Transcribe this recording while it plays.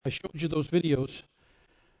I showed you those videos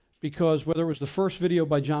because whether it was the first video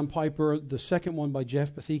by John Piper, the second one by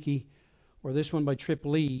Jeff Betheke, or this one by Trip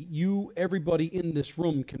Lee, everybody in this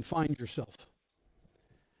room can find yourself.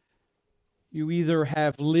 You either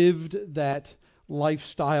have lived that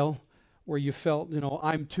lifestyle where you felt,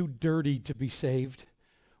 I'm too dirty to be saved,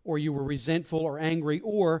 or you were resentful or angry,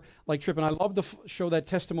 or like Trip, and I love to show that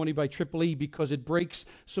testimony by Trip Lee because it breaks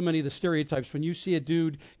so many of the stereotypes. When you see a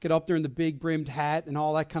dude get up there in the big brimmed hat and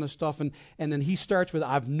all that kind of stuff, and then he starts with,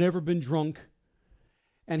 I've never been drunk,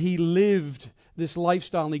 and he lived this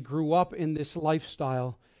lifestyle, and he grew up in this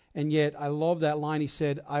lifestyle, and yet I love that line. He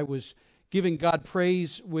said, I was giving God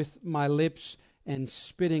praise with my lips and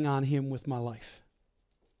spitting on him with my life.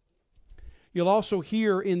 You'll also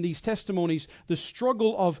hear in these testimonies the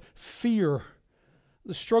struggle of fear,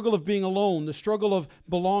 the struggle of being alone, the struggle of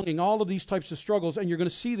belonging, all of these types of struggles. And you're going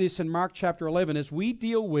to see this in Mark chapter 11 as we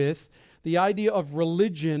deal with the idea of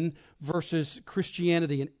religion versus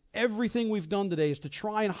Christianity. And everything we've done today is to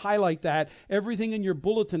try and highlight that. Everything in your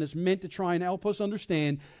bulletin is meant to try and help us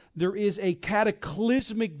understand there is a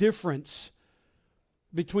cataclysmic difference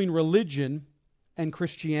between religion and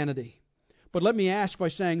Christianity. But let me ask by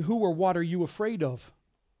saying, who or what are you afraid of?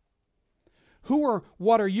 Who or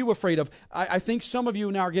what are you afraid of? I think some of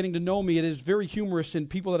you now are getting to know me. It is very humorous in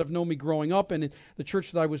people that have known me growing up and in the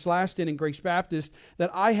church that I was last in Grace Baptist,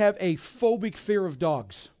 that I have a phobic fear of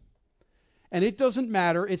dogs. And it doesn't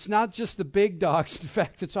matter. It's not just the big dogs. In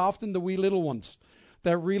fact, it's often the wee little ones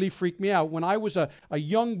that really freak me out. When I was a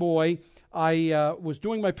young boy, I was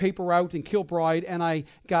doing my paper route in Kilbride, and I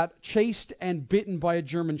got chased and bitten by a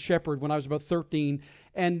German Shepherd when I was about 13,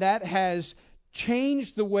 and that has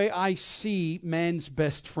changed the way I see man's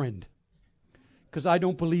best friend, because I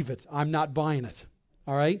don't believe it. I'm not buying it,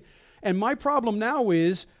 all right? And my problem now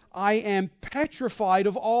is I am petrified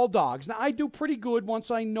of all dogs. Now, I do pretty good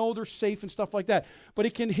once I know they're safe and stuff like that, but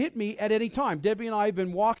it can hit me at any time. Debbie and I have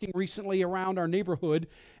been walking recently around our neighborhood,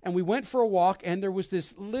 and we went for a walk, and there was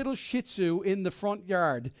this little Shih Tzu in the front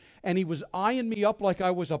yard, and he was eyeing me up like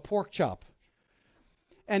I was a pork chop.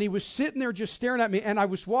 And he was sitting there just staring at me, and I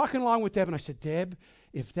was walking along with Deb, and I said, Deb,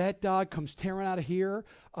 if that dog comes tearing out of here,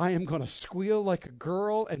 I am going to squeal like a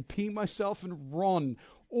girl and pee myself and run.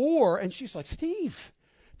 And she's like, Steve,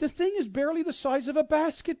 the thing is barely the size of a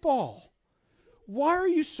basketball. Why are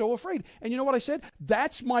you so afraid? And you know what I said?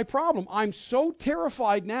 That's my problem. I'm so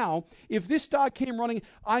terrified now. If this dog came running,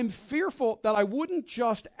 I'm fearful that I wouldn't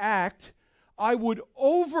just act, I would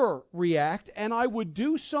overreact, and I would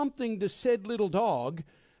do something to said little dog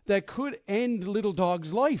that could end little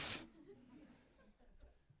dog's life.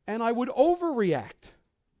 And I would overreact.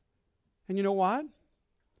 And you know what?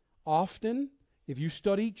 Often, if you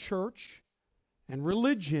study church and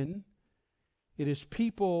religion, it is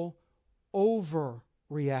people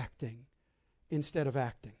overreacting instead of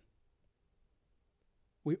acting.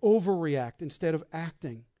 We overreact instead of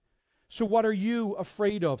acting. So what are you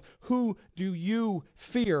afraid of? Who do you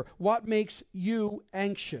fear? What makes you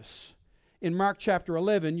anxious? In Mark chapter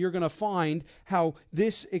 11, you're going to find how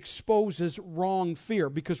this exposes wrong fear,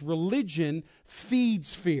 because religion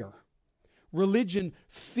feeds fear. Religion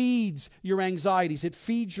feeds your anxieties. It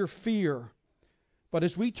feeds your fear. But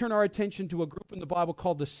as we turn our attention to a group in the Bible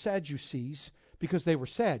called the Sadducees, because they were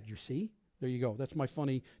sad, you see. There you go. That's my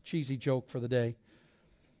funny, cheesy joke for the day.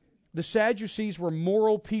 The Sadducees were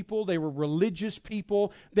moral people. They were religious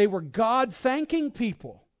people. They were God-thanking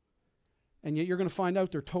people. And yet you're going to find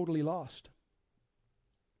out they're totally lost.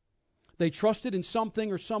 They trusted in something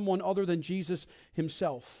or someone other than Jesus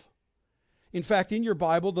himself. In fact, in your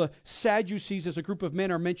Bible, the Sadducees as a group of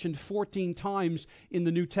men are mentioned 14 times in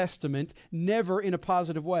the New Testament, never in a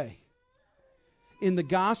positive way. In the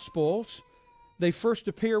Gospels, they first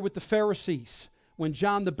appear with the Pharisees when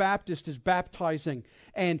John the Baptist is baptizing.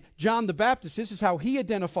 And John the Baptist, this is how he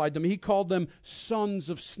identified them. He called them sons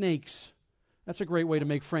of snakes. That's a great way to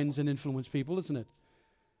make friends and influence people, isn't it?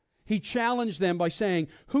 He challenged them by saying,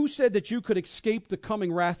 "Who said that you could escape the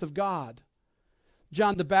coming wrath of God?"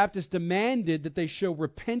 John the Baptist demanded that they show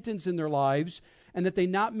repentance in their lives and that they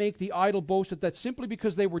not make the idle boast that simply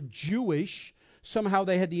because they were Jewish, somehow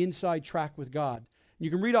they had the inside track with God. You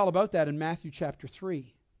can read all about that in Matthew chapter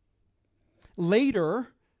 3. Later,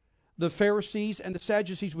 the Pharisees and the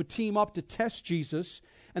Sadducees would team up to test Jesus,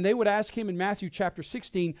 and they would ask him in Matthew chapter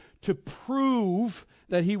 16 to prove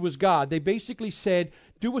that he was God. They basically said,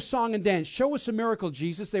 do a song and dance. Show us a miracle,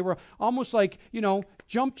 Jesus. They were almost like,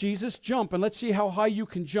 jump, Jesus, jump, and let's see how high you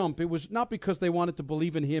can jump. It was not because they wanted to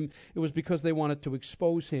believe in him. It was because they wanted to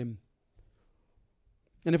expose him.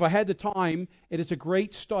 And if I had the time, it is a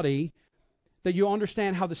great study that you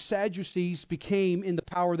understand how the Sadducees became in the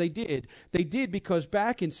power they did. They did because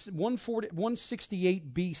back in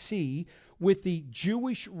 168 BC, with the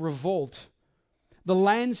Jewish revolt, the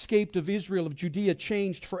landscape of Israel, of Judea,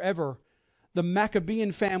 changed forever. The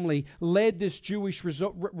Maccabean family led this Jewish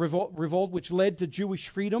revolt, which led to Jewish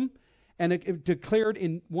freedom, and it declared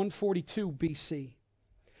in 142 BC.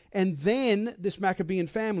 And then this Maccabean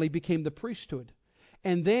family became the priesthood.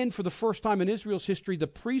 And then, for the first time in Israel's history, the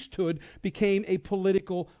priesthood became a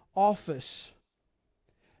political office.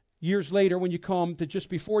 Years later, when you come to just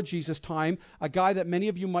before Jesus' time, a guy that many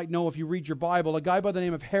of you might know if you read your Bible, a guy by the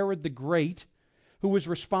name of Herod the Great, who was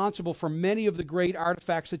responsible for many of the great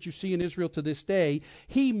artifacts that you see in Israel to this day,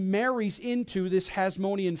 he marries into this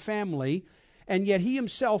Hasmonean family, and yet he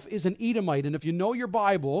himself is an Edomite. And if you know your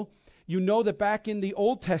Bible, you know that back in the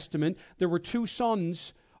Old Testament, there were two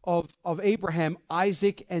sons of Abraham,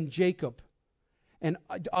 Isaac and Jacob. And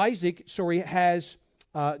Isaac, has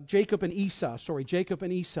Jacob and Esau. Jacob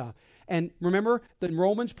and Esau. And remember that in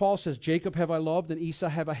Romans, Paul says, Jacob have I loved and Esau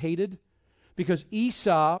have I hated. Because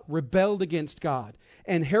Esau rebelled against God.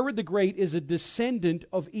 And Herod the Great is a descendant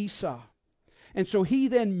of Esau. And so he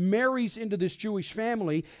then marries into this Jewish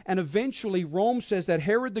family, and eventually Rome says that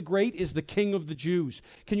Herod the Great is the king of the Jews.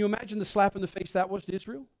 Can you imagine the slap in the face that was to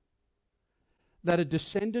Israel? That a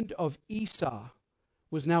descendant of Esau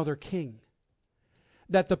was now their king.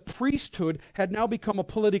 That the priesthood had now become a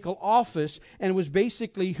political office, and was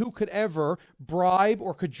basically who could ever bribe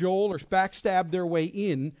or cajole or backstab their way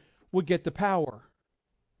in would get the power.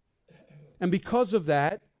 And because of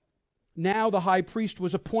that, now the high priest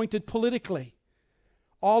was appointed politically.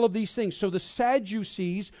 All of these things. So the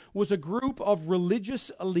Sadducees was a group of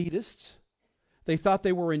religious elitists. They thought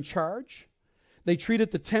they were in charge. They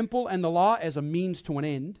treated the temple and the law as a means to an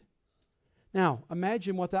end. Now,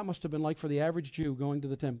 imagine what that must have been like for the average Jew going to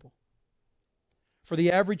the temple. For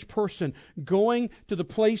the average person going to the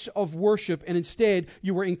place of worship, and instead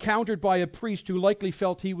you were encountered by a priest who likely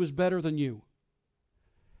felt he was better than you.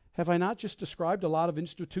 Have I not just described a lot of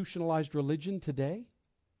institutionalized religion today?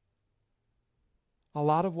 A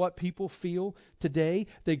lot of what people feel today,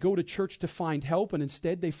 they go to church to find help, and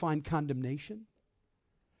instead they find condemnation.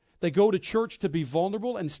 They go to church to be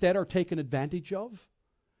vulnerable, and instead are taken advantage of.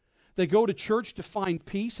 They go to church to find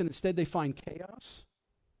peace, and instead they find chaos.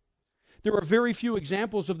 There are very few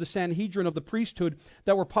examples of the Sanhedrin, of the priesthood,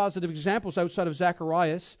 that were positive examples outside of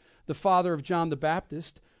Zacharias, the father of John the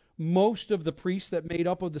Baptist. Most of the priests that made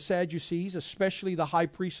up of the Sadducees, especially the high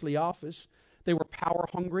priestly office, they were power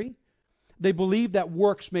hungry. They believed that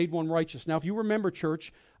works made one righteous. Now, if you remember,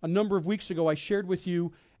 church, a number of weeks ago I shared with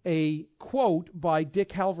you a quote by Dick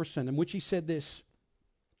Halverson in which he said this: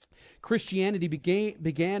 Christianity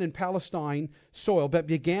began in Palestine soil, but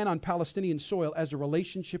began on Palestinian soil as a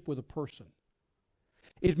relationship with a person.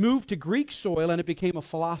 It moved to Greek soil and it became a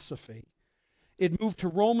philosophy. It moved to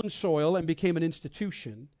Roman soil and became an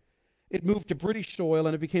institution. It moved to British soil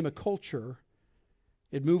and it became a culture.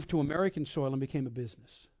 It moved to American soil and became a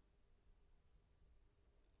business.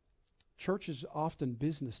 Church is often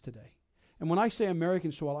business today. And when I say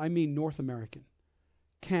American soil, I mean North American,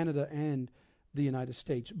 Canada, and the United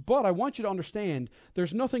States. But I want you to understand,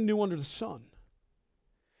 there's nothing new under the sun.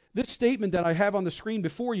 This statement that I have on the screen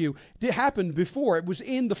before you happened before. It was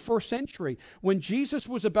in the first century. When Jesus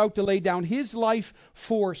was about to lay down his life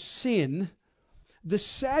for sin, the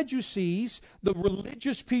Sadducees, the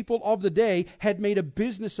religious people of the day, had made a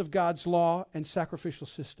business of God's law and sacrificial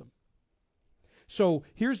system. So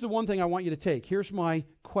here's the one thing I want you to take. Here's my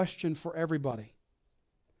question for everybody.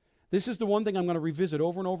 This is the one thing I'm going to revisit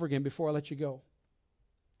over and over again before I let you go.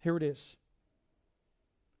 Here it is.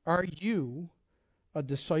 Are you a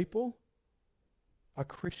disciple, a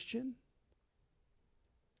Christian,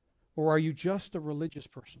 or are you just a religious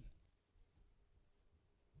person?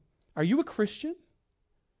 Are you a Christian?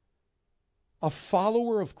 A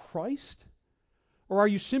follower of Christ? Or are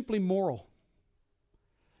you simply moral?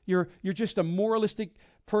 You're just a moralistic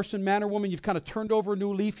person, man or woman. You've kind of turned over a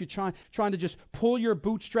new leaf. You're trying to just pull your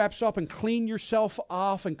bootstraps up and clean yourself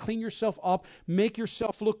off and clean yourself up, make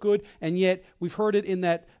yourself look good, and yet, we've heard it in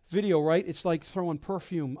that video, right? It's like throwing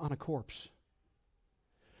perfume on a corpse.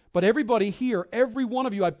 But everybody here, every one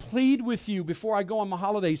of you, I plead with you before I go on my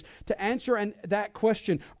holidays to answer that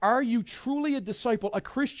question. Are you truly a disciple, a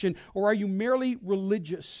Christian, or are you merely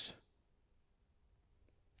religious?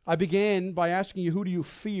 I began by asking you, who do you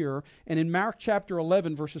fear? And in Mark chapter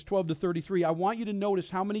 11, verses 12 to 33, I want you to notice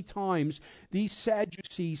how many times these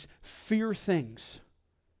Sadducees fear things.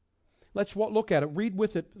 Let's look at it. Read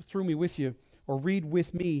with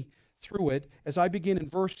me through it as I begin in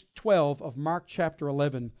verse 12 of Mark chapter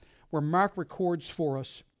 11. where Mark records for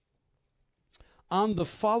us, on the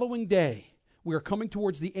following day, we are coming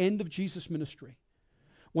towards the end of Jesus' ministry.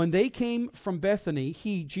 When they came from Bethany,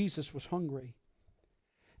 he, Jesus, was hungry.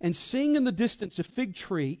 And seeing in the distance a fig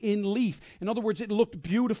tree in leaf. In other words, it looked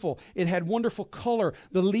beautiful. It had wonderful color.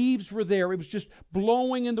 The leaves were there. It was just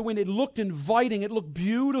blowing in the wind. It looked inviting. It looked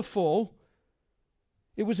beautiful.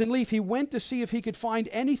 It was in leaf. He went to see if he could find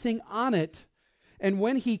anything on it. And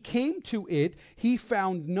when he came to it, he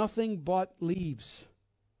found nothing but leaves.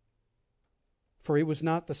 For it was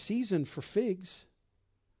not the season for figs.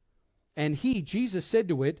 And he, Jesus, said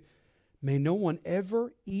to it, "May no one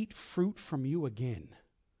ever eat fruit from you again."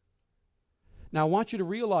 Now, I want you to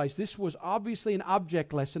realize this was obviously an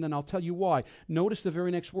object lesson, and I'll tell you why. Notice the very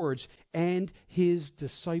next words, "and his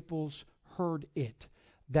disciples heard it."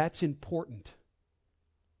 That's important.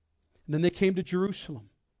 And then they came to Jerusalem.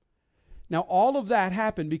 Now, all of that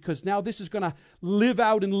happened because now this is going to live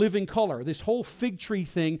out in living color. This whole fig tree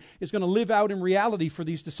thing is going to live out in reality for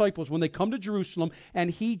these disciples when they come to Jerusalem. And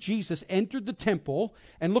he, Jesus, entered the temple.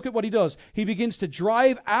 And look at what he does. He begins to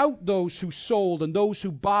drive out those who sold and those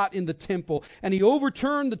who bought in the temple. And he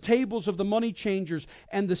overturned the tables of the money changers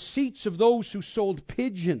and the seats of those who sold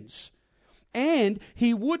pigeons. And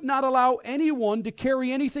he would not allow anyone to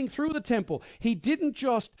carry anything through the temple. He didn't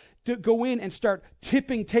just go in and start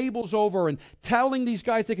tipping tables over and telling these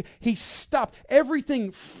guys he stopped.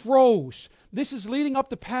 Everything froze. This is leading up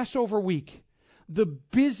to Passover week, the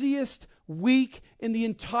busiest week in the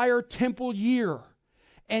entire temple year.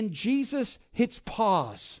 And Jesus hits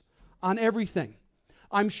pause on everything.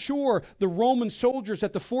 I'm sure the Roman soldiers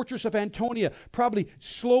at the fortress of Antonia probably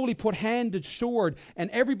slowly put hand to sword, and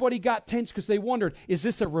everybody got tense because they wondered, is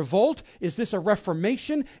this a revolt? Is this a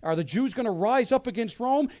reformation? Are the Jews going to rise up against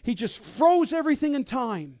Rome? He just froze everything in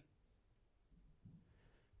time.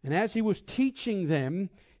 And as he was teaching them,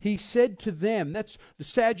 he said to them, that's the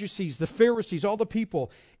Sadducees, the Pharisees, all the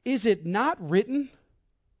people, "Is it not written,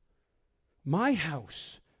 my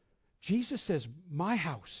house," Jesus says, "my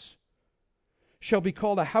house shall be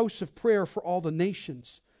called a house of prayer for all the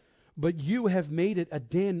nations, but you have made it a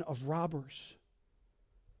den of robbers."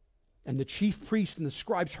 And the chief priests and the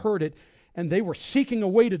scribes heard it, and they were seeking a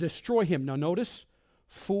way to destroy him. Now notice,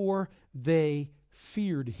 for they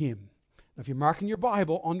feared him. Now if you're marking your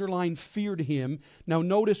Bible, underline feared him. Now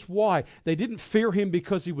notice why. They didn't fear him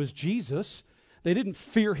because he was Jesus. They didn't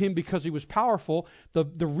fear him because he was powerful.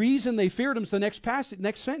 The reason they feared him is the next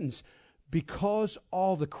sentence. Because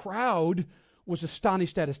all the crowd was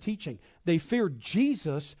astonished at his teaching. They feared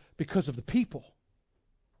Jesus because of the people.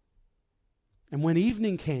 And when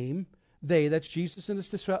evening came, they, that's Jesus and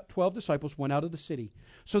his 12 disciples, went out of the city.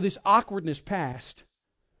 So this awkwardness passed.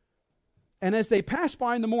 And as they passed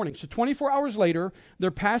by in the morning, so 24 hours later,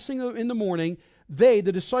 they're passing in the morning, they,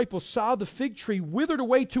 the disciples, saw the fig tree withered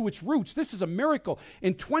away to its roots. This is a miracle.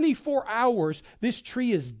 In 24 hours, this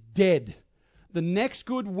tree is dead. The next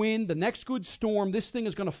good wind, the next good storm, this thing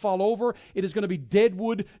is going to fall over. It is going to be dead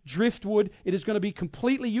wood, driftwood. It is going to be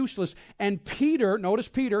completely useless. And Peter, notice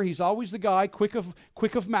Peter, he's always the guy, quick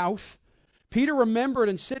of mouth. Peter remembered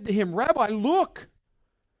and said to him, "Rabbi, look,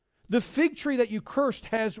 the fig tree that you cursed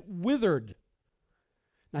has withered."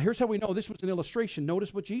 Now here's how we know this was an illustration.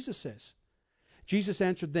 Notice what Jesus says. Jesus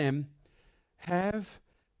answered them, "Have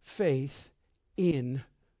faith in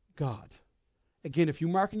God." Again, if you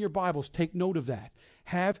mark in your Bibles, take note of that.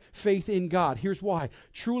 Have faith in God. Here's why.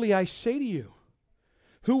 "Truly I say to you,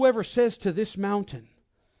 whoever says to this mountain,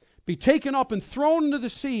 'Be taken up and thrown into the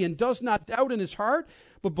sea,' and does not doubt in his heart,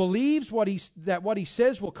 but believes that what he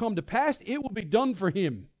says will come to pass, it will be done for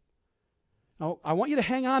him." Now, I want you to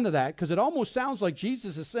hang on to that because it almost sounds like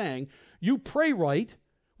Jesus is saying, you pray right,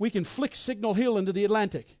 we can flick Signal Hill into the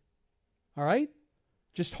Atlantic. All right?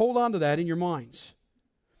 Just hold on to that in your minds.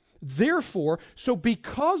 Therefore, so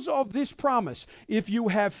because of this promise, if you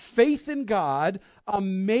have faith in God,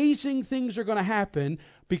 amazing things are going to happen.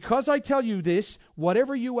 Because I tell you this,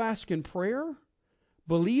 whatever you ask in prayer,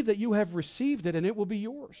 believe that you have received it and it will be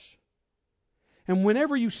yours. And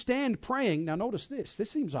whenever you stand praying, now notice this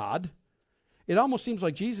seems odd. It almost seems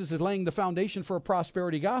like Jesus is laying the foundation for a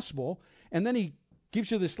prosperity gospel, and then he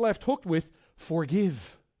gives you this left hook with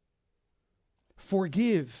forgive.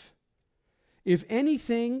 Forgive. If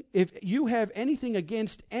you have anything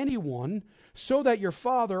against anyone, so that your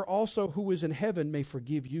Father also who is in heaven may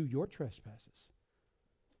forgive you your trespasses.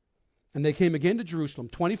 And they came again to Jerusalem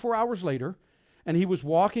 24 hours later, and he was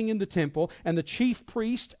walking in the temple, and the chief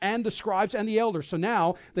priests and the scribes and the elders. So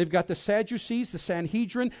now they've got the Sadducees, the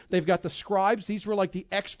Sanhedrin, they've got the scribes. These were like the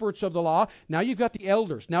experts of the law. Now you've got the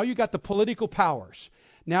elders. Now you've got the political powers.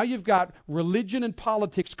 Now you've got religion and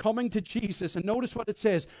politics coming to Jesus, and notice what it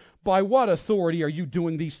says. By what authority are you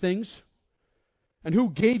doing these things? And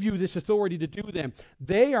who gave you this authority to do them?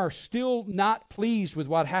 They are still not pleased with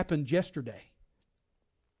what happened yesterday.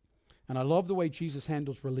 And I love the way Jesus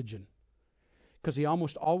handles religion, because he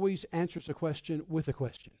almost always answers a question with a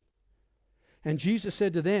question. And Jesus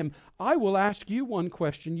said to them, I will ask you one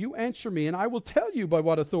question. You answer me, and I will tell you by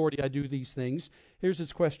what authority I do these things. Here's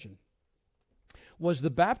his question. Was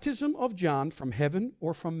the baptism of John from heaven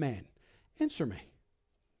or from man? Answer me.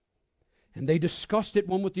 And they discussed it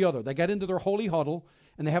one with the other. They got into their holy huddle,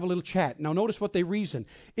 and they have a little chat. Now notice what they reason.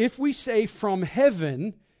 If we say from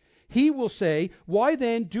heaven, he will say, why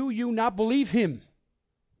then do you not believe him?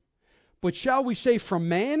 But shall we say from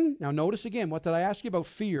man? Now notice again, what did I ask you about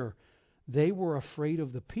fear? They were afraid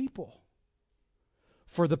of the people.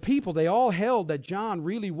 For the people, they all held that John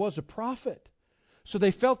really was a prophet. So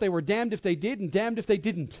they felt they were damned if they did and damned if they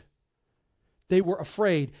didn't. They were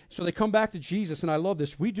afraid. So they come back to Jesus, and I love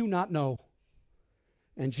this. We do not know.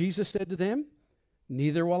 And Jesus said to them,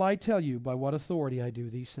 neither will I tell you by what authority I do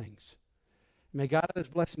these things. May God add his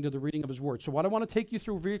blessing to the reading of his word. So what I want to take you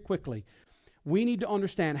through very quickly, we need to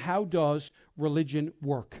understand, how does religion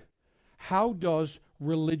work? How does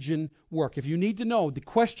religion work? If you need to know, the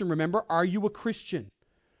question, remember, are you a Christian?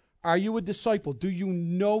 Are you a disciple? Do you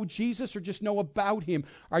know Jesus or just know about him?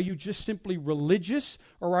 Are you just simply religious,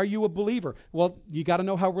 or are you a believer? Well, you got to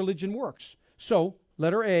know how religion works. So,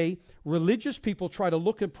 letter A, religious people try to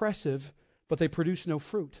look impressive, but they produce no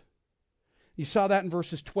fruit. You saw that in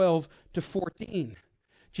verses 12 to 14.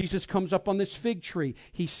 Jesus comes up on this fig tree.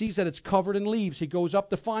 He sees that it's covered in leaves. He goes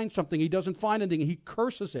up to find something. He doesn't find anything. He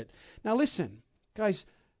curses it. Now listen, guys,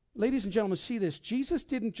 ladies and gentlemen, see this. Jesus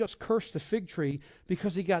didn't just curse the fig tree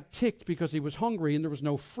because he got ticked because he was hungry and there was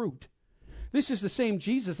no fruit. This is the same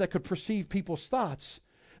Jesus that could perceive people's thoughts.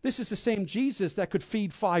 This is the same Jesus that could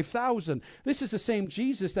feed 5,000. This is the same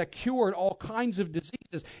Jesus that cured all kinds of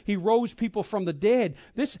diseases. He rose people from the dead.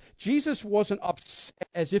 Jesus wasn't upset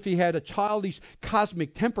as if he had a childish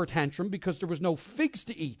cosmic temper tantrum because there was no figs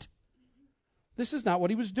to eat. This is not what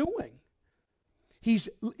he was doing. He's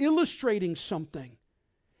illustrating something.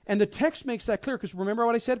 And the text makes that clear, because remember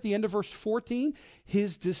what I said at the end of verse 14?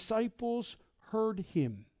 His disciples heard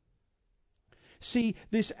him. See,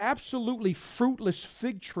 this absolutely fruitless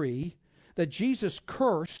fig tree that Jesus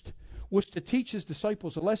cursed was to teach his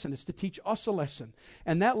disciples a lesson. It's to teach us a lesson.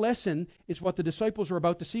 And that lesson is what the disciples are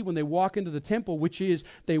about to see when they walk into the temple, which is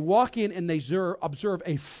they walk in and they observe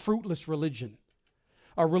a fruitless religion.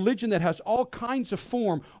 A religion that has all kinds of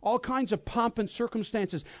form, all kinds of pomp and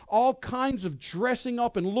circumstances, all kinds of dressing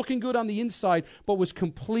up and looking good on the inside, but was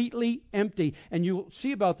completely empty. And you'll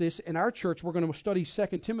see about this in our church. We're going to study 2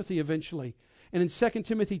 Timothy eventually. And in 2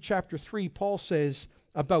 Timothy chapter 3, Paul says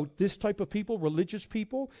about this type of people, religious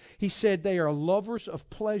people, he said they are lovers of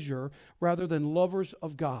pleasure rather than lovers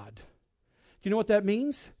of God. Do you know what that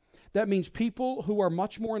means? That means people who are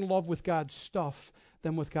much more in love with God's stuff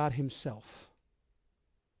than with God himself.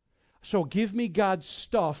 So give me God's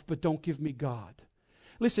stuff, but don't give me God.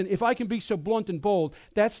 Listen, if I can be so blunt and bold,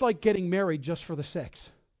 that's like getting married just for the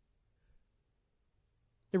sex.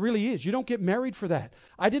 It really is. You don't get married for that.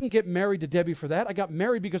 I didn't get married to Debbie for that. I got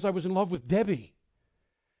married because I was in love with Debbie.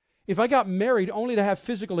 If I got married only to have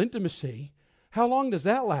physical intimacy, how long does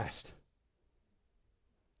that last?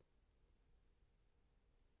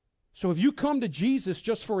 So if you come to Jesus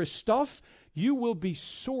just for his stuff, you will be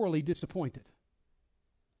sorely disappointed.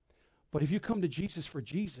 But if you come to Jesus for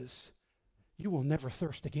Jesus, you will never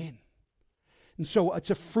thirst again. And so it's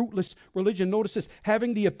a fruitless religion. Notice this,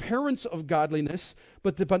 having the appearance of godliness,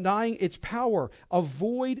 but denying its power.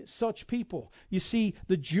 Avoid such people. You see,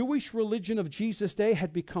 the Jewish religion of Jesus' day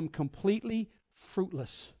had become completely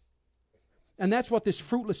fruitless. And that's what this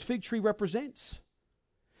fruitless fig tree represents.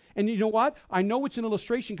 And you know what? I know it's an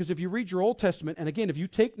illustration because if you read your Old Testament, and again, if you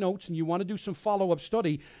take notes and you want to do some follow-up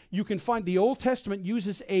study, you can find the Old Testament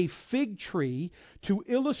uses a fig tree to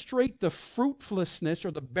illustrate the fruitlessness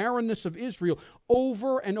or the barrenness of Israel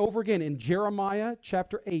over and over again in Jeremiah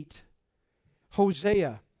chapter 8,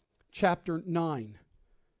 Hosea chapter 9,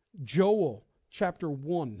 Joel chapter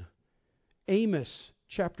 1, Amos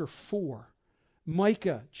chapter 4,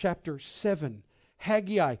 Micah chapter 7,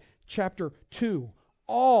 Haggai chapter 2,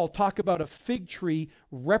 all talk about a fig tree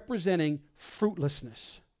representing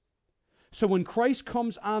fruitlessness. So when Christ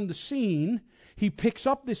comes on the scene, he picks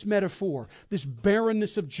up this metaphor, this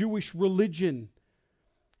barrenness of Jewish religion,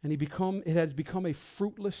 and it has become a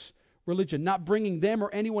fruitless religion, not bringing them or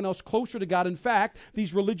anyone else closer to God. In fact,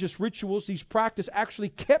 these religious rituals, these practices actually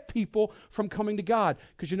kept people from coming to God.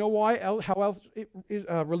 Because you know why? How else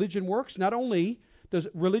religion works? Not only does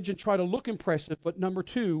religion try to look impressive, but number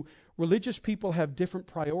two, religious people have different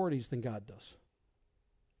priorities than God does.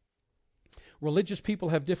 Religious people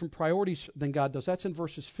have different priorities than God does. That's in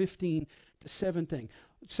verses 15 to 17.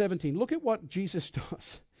 Look at what Jesus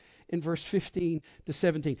does in verse 15 to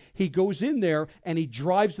 17. He goes in there and he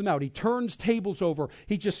drives them out. He turns tables over.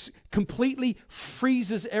 He just completely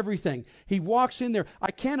freezes everything. He walks in there.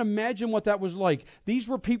 I can't imagine what that was like. These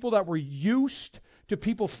were people that were used to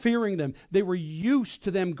people fearing them. They were used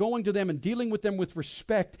to them going to them and dealing with them with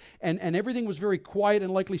respect, and everything was very quiet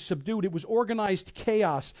and likely subdued. It was organized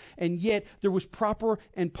chaos, and yet there was proper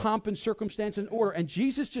and pomp and circumstance and order. And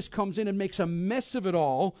Jesus just comes in and makes a mess of it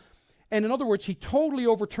all. And in other words, he totally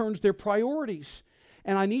overturns their priorities.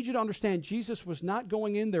 And I need you to understand, Jesus was not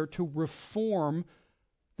going in there to reform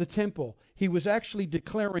the temple. He was actually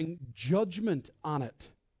declaring judgment on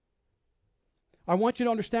it. I want you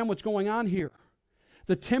to understand what's going on here.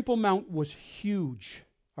 The Temple Mount was huge,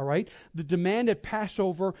 all right? The demand at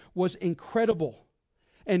Passover was incredible.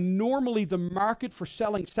 And normally the market for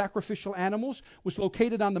selling sacrificial animals was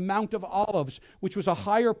located on the Mount of Olives, which was a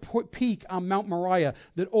higher peak on Mount Moriah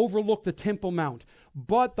that overlooked the Temple Mount.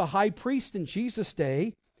 But the high priest in Jesus'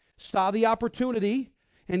 day saw the opportunity,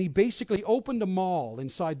 and he basically opened a mall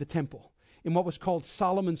inside the temple in what was called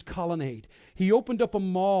Solomon's Colonnade. He opened up a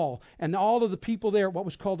mall, and all of the people there, what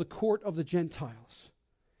was called the Court of the Gentiles.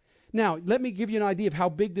 Now, let me give you an idea of how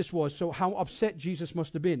big this was, so how upset Jesus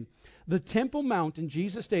must have been. The Temple Mount in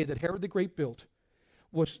Jesus' day that Herod the Great built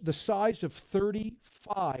was the size of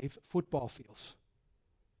 35 football fields.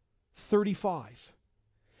 35.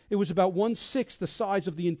 It was about 1/6 the size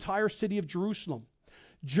of the entire city of Jerusalem.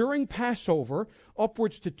 During Passover,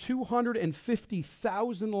 upwards to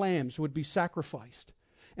 250,000 lambs would be sacrificed.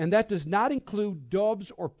 And that does not include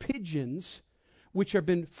doves or pigeons, which have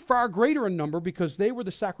been far greater in number because they were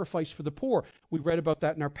the sacrifice for the poor. We read about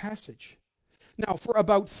that in our passage. Now, for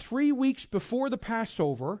about 3 weeks before the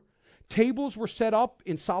Passover, tables were set up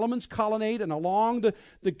in Solomon's Colonnade and along the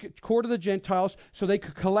court of the Gentiles so they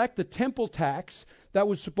could collect the temple tax that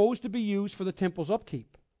was supposed to be used for the temple's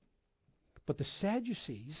upkeep. But the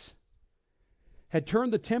Sadducees had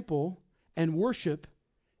turned the temple and worship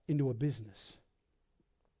into a business.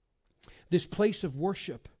 This place of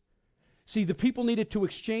worship. See, the people needed to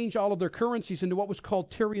exchange all of their currencies into what was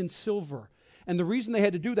called Tyrian silver. And the reason they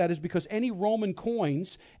had to do that is because any Roman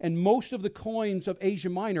coins, and most of the coins of Asia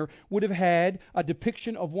Minor, would have had a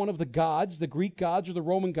depiction of one of the gods, the Greek gods or the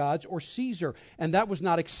Roman gods, or Caesar. And that was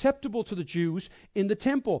not acceptable to the Jews in the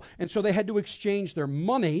temple. And so they had to exchange their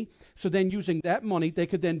money, so then using that money, they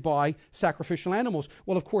could then buy sacrificial animals.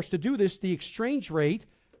 Well, of course, to do this, the exchange rate,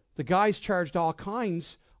 the guys charged all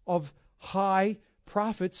kinds of high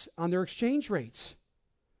profits on their exchange rates.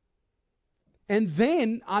 And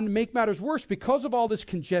then, to make matters worse, because of all this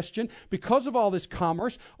congestion, because of all this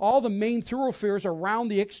commerce, all the main thoroughfares around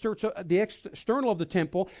the external of the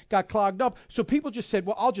temple got clogged up. So people just said,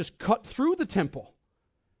 well, I'll just cut through the temple.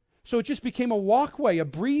 So it just became a walkway, a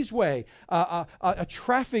breezeway, a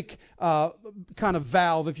traffic kind of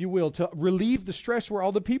valve, if you will, to relieve the stress where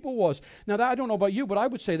all the people was. Now, I don't know about you, but I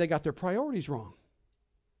would say they got their priorities wrong.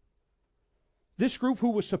 This group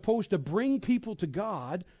who was supposed to bring people to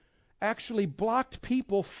God actually blocked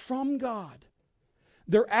people from God.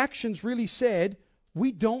 Their actions really said,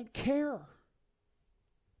 we don't care.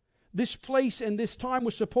 This place and this time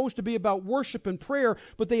was supposed to be about worship and prayer,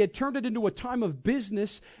 but they had turned it into a time of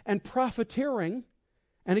business and profiteering,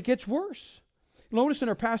 and it gets worse. Notice in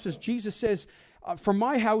our passage, Jesus says, for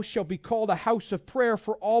my house shall be called a house of prayer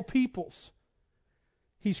for all peoples.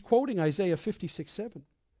 He's quoting Isaiah 56:7.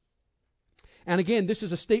 And again, this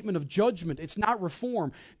is a statement of judgment. It's not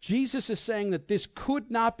reform. Jesus is saying that this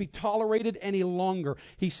could not be tolerated any longer.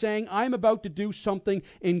 He's saying, I'm about to do something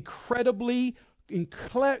incredibly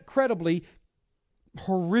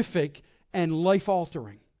horrific and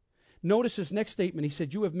life-altering. Notice his next statement. He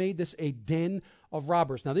said, you have made this a den of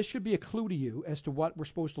robbers. Now, this should be a clue to you as to what we're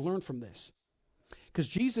supposed to learn from this. Because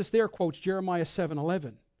Jesus there quotes Jeremiah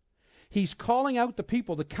 7:11. He's calling out the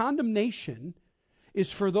people. The condemnation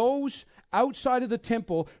is for those outside of the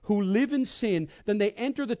temple who live in sin. Then they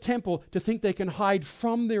enter the temple to think they can hide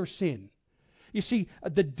from their sin. You see,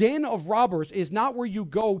 the den of robbers is not where you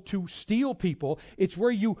go to steal people. It's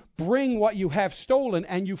where you bring what you have stolen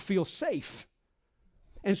and you feel safe.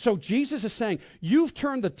 And so Jesus is saying, you've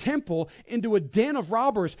turned the temple into a den of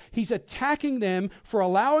robbers. He's attacking them for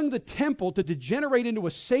allowing the temple to degenerate into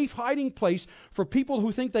a safe hiding place for people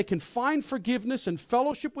who think they can find forgiveness and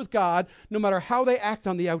fellowship with God no matter how they act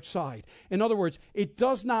on the outside. In other words, it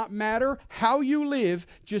does not matter how you live.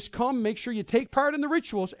 Just come, make sure you take part in the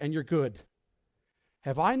rituals, and you're good.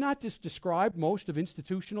 Have I not just described most of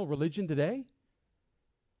institutional religion today?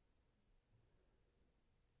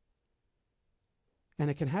 And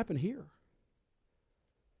it can happen here.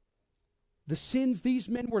 The sins these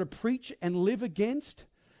men were to preach and live against,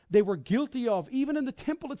 they were guilty of, even in the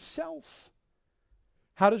temple itself.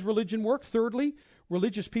 How does religion work? Thirdly,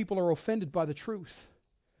 religious people are offended by the truth.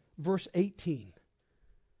 Verse 18.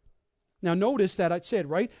 Now notice that I said,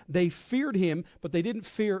 right? They feared him, but they didn't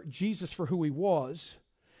fear Jesus for who he was.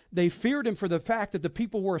 They feared him for the fact that the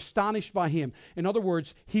people were astonished by him. In other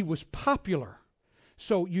words, he was popular.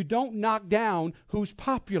 So you don't knock down who's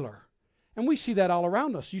popular. And we see that all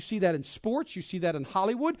around us. You see that in sports. You see that in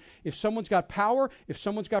Hollywood. If someone's got power, if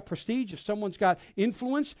someone's got prestige, if someone's got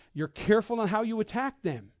influence, you're careful on how you attack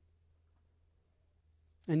them.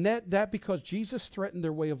 And that because Jesus threatened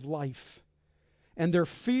their way of life. And their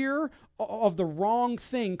fear of the wrong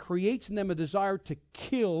thing creates in them a desire to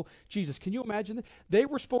kill Jesus. Can you imagine that? They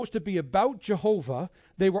were supposed to be about Jehovah.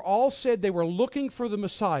 They were all said they were looking for the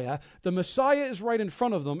Messiah. The Messiah is right in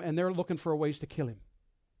front of them, and they're looking for ways to kill him.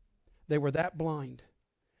 They were that blind.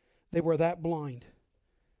 They were that blind.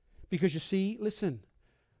 Because you see, listen,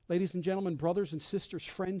 ladies and gentlemen, brothers and sisters,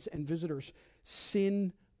 friends and visitors,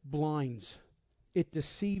 sin blinds. It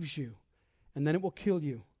deceives you, and then it will kill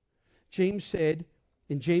you. James said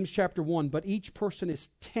in James chapter 1, but each person is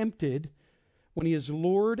tempted when he is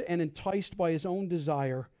lured and enticed by his own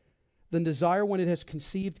desire. Then desire, when it has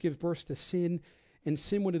conceived, gives birth to sin, and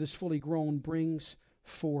sin, when it is fully grown, brings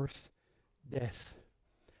forth death.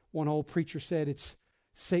 One old preacher said it's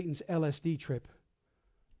Satan's LSD trip.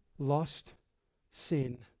 Lust,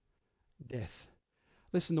 sin, death.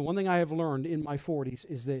 Listen, the one thing I have learned in my 40s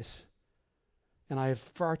is this, and I have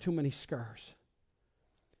far too many scars.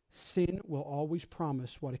 Sin will always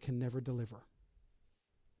promise what it can never deliver.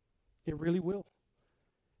 It really will.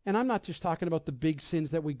 And I'm not just talking about the big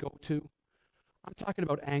sins that we go to. I'm talking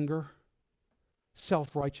about anger,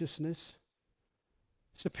 self-righteousness,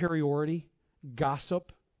 superiority,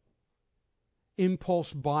 gossip,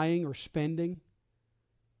 impulse buying or spending,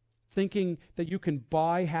 thinking that you can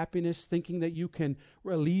buy happiness, thinking that you can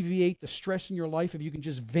alleviate the stress in your life if you can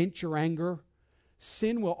just vent your anger.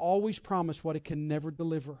 Sin will always promise what it can never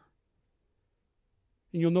deliver.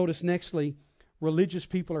 And you'll notice nextly, religious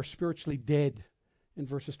people are spiritually dead in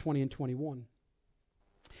verses 20 and 21.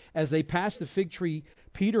 As they pass the fig tree,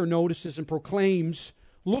 Peter notices and proclaims,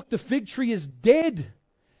 look, the fig tree is dead.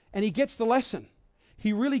 And he gets the lesson.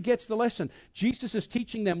 He really gets the lesson. Jesus is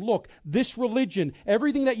teaching them, look, this religion,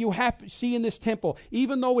 everything that you see in this temple,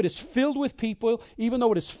 even though it is filled with people, even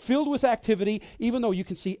though it is filled with activity, even though you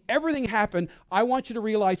can see everything happen, I want you to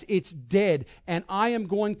realize it's dead, and I am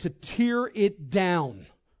going to tear it down.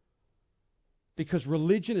 Because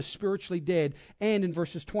religion is spiritually dead. And in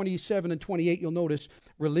verses 27 and 28, you'll notice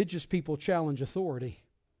religious people challenge authority.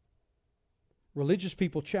 Religious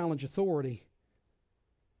people challenge authority.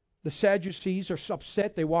 The Sadducees are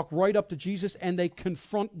upset. They walk right up to Jesus and they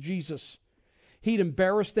confront Jesus. He'd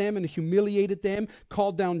embarrassed them and humiliated them,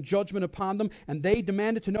 called down judgment upon them, and they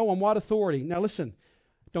demanded to know on what authority. Now listen,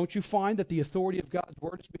 don't you find that the authority of God's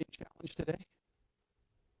word is being challenged today?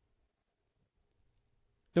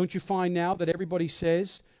 Don't you find now that everybody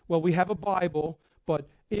says, well, we have a Bible, but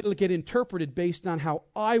it'll get interpreted based on how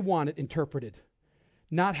I want it interpreted,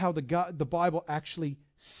 not how the Bible actually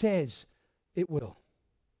says it will.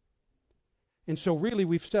 And so really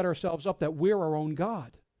we've set ourselves up that we're our own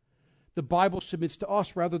God. The Bible submits to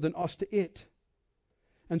us rather than us to it.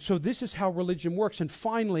 And so this is how religion works. And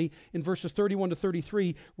finally, in verses 31 to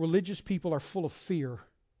 33, religious people are full of fear.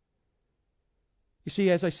 You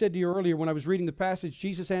see, as I said to you earlier when I was reading the passage,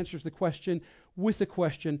 Jesus answers the question with a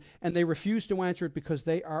question, and they refuse to answer it because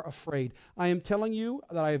they are afraid. I am telling you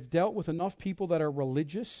that I have dealt with enough people that are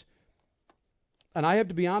religious, and I have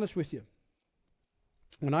to be honest with you.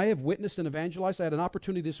 When I have witnessed and evangelized, I had an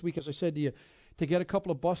opportunity this week, as I said to you, to get a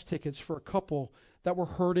couple of bus tickets for a couple that were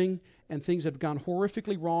hurting and things had gone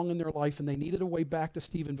horrifically wrong in their life, and they needed a way back to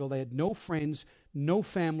Stephenville. They had no friends, no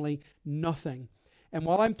family, nothing. And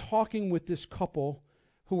while I'm talking with this couple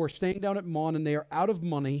who are staying down at Mon and they are out of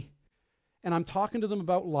money, and I'm talking to them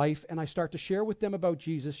about life, and I start to share with them about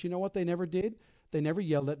Jesus, you know what they never did? They never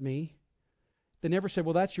yelled at me. They never said,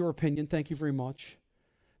 well, that's your opinion, thank you very much.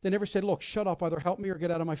 They never said, look, shut up, either help me or get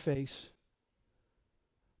out of my face.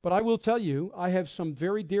 But I will tell you, I have some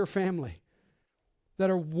very dear family that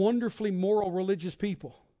are wonderfully moral, religious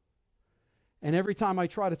people. And every time I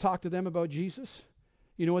try to talk to them about Jesus,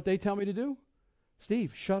 you know what they tell me to do?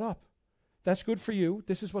 Steve, shut up. That's good for you.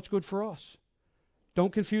 This is what's good for us.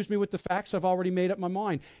 Don't confuse me with the facts. I've already made up my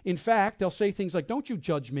mind. In fact, they'll say things like, don't you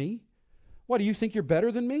judge me. What, do you think you're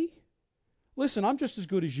better than me? Listen, I'm just as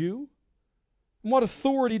good as you. And what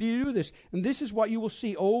authority do you do this? And this is what you will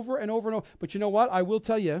see over and over and over. But you know what? I will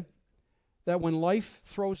tell you that when life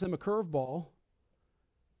throws them a curveball,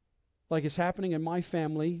 like it's happening in my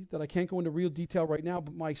family, that I can't go into real detail right now,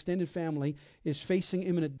 but my extended family is facing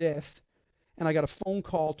imminent death. And I got a phone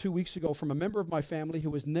call 2 weeks ago from a member of my family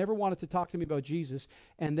who has never wanted to talk to me about Jesus,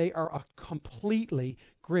 and they are completely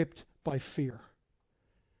gripped by fear.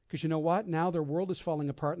 Because you know what? Now their world is falling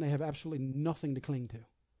apart and they have absolutely nothing to cling to.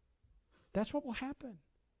 That's what will happen.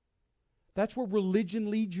 That's where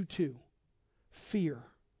religion leads you to. Fear.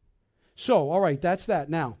 So, all right, that's that.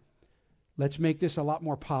 Now, let's make this a lot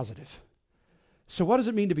more positive. So what does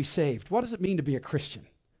it mean to be saved? What does it mean to be a Christian?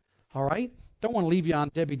 All right? Don't want to leave you on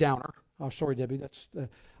Debbie Downer. Oh, sorry, Debbie. That's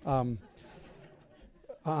on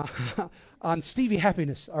Stevie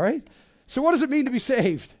Happiness. All right? So what does it mean to be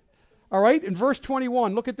saved? All right? In verse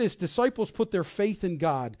 21, look at this. Disciples put their faith in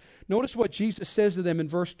God. Notice what Jesus says to them in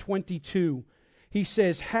verse 22. He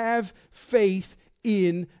says, have faith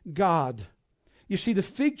in God. You see, the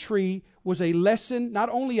fig tree was a lesson, not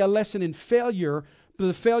only a lesson in failure, but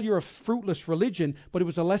the failure of fruitless religion, but it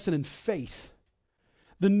was a lesson in faith.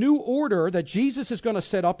 The new order that Jesus is going to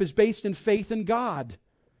set up is based in faith in God,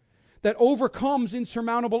 that overcomes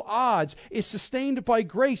insurmountable odds, is sustained by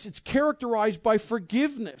grace, it's characterized by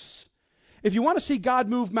forgiveness. If you want to see God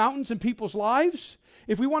move mountains in people's lives,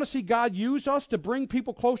 if we want to see God use us to bring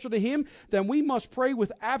people closer to Him, then we must pray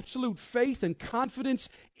with absolute faith and confidence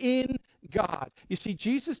in God. You see,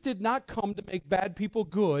 Jesus did not come to make bad people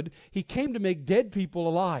good. He came to make dead people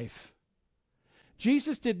alive.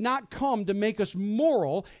 Jesus did not come to make us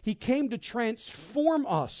moral. He came to transform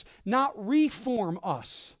us, not reform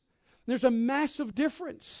us. There's a massive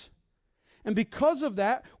difference. And because of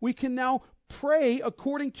that, we can now pray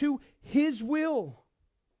according to His will.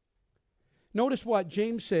 Notice what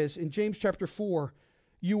James says in James chapter 4.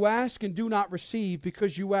 You ask and do not receive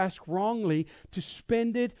because you ask wrongly to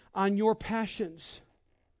spend it on your passions.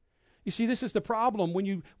 You see, this is the problem. When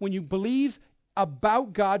you believe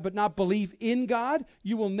about God but not believe in God,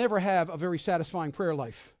 you will never have a very satisfying prayer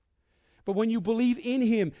life. But when you believe in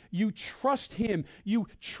Him, you trust Him. You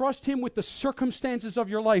trust Him with the circumstances of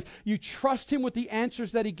your life. You trust Him with the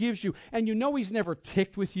answers that He gives you. And you know He's never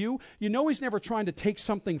ticked with you. You know He's never trying to take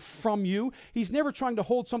something from you. He's never trying to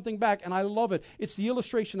hold something back. And I love it. It's the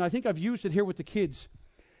illustration. I think I've used it here with the kids.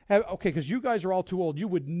 Okay, because you guys are all too old. You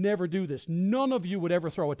would never do this. None of you would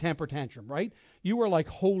ever throw a temper tantrum, right? You are like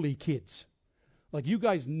holy kids. Like you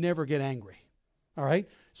guys never get angry. All right?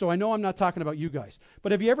 So I know I'm not talking about you guys.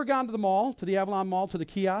 But have you ever gone to the mall, to the Avalon Mall, to the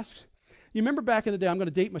kiosks? You remember back in the day, I'm going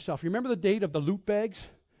to date myself. You remember the date of the loot bags?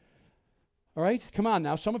 All right? Come on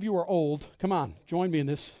now. Some of you are old. Come on. Join me in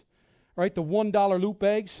this. All right? The $1 loot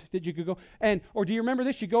bags that you could go. Or do you remember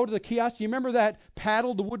this? You go to the kiosk. Do you remember that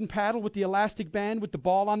paddle, the wooden paddle with the elastic band with the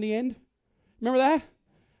ball on the end? Remember that?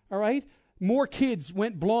 All right? More kids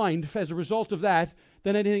went blind as a result of that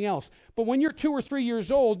than anything else. But when you're 2 or 3 years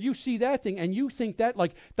old, you see that thing and you think that,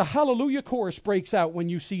 like, the hallelujah chorus breaks out when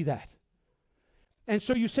you see that. And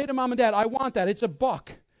so you say to mom and dad, I want that. It's $1.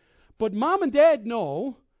 But mom and dad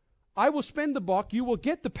know, I will spend the $1. You will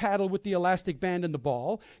get the paddle with the elastic band and the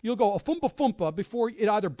ball. You'll go a fumpa fumpa before it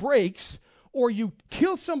either breaks or you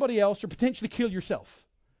kill somebody else or potentially kill yourself.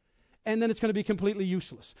 And then it's going to be completely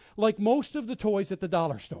useless. Like most of the toys at the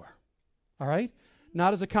dollar store. All right?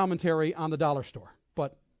 Not as a commentary on the dollar store,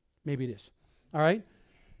 but maybe it is. All right?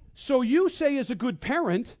 So you say as a good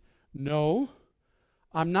parent, no,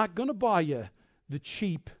 I'm not going to buy you the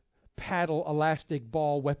cheap paddle elastic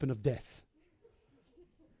ball weapon of death.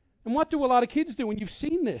 And what do a lot of kids do when you've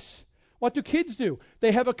seen this? What do kids do?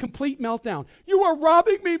 They have a complete meltdown. You are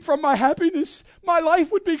robbing me from my happiness. My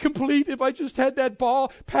life would be complete if I just had that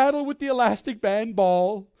paddle with the elastic band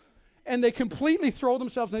ball. And they completely throw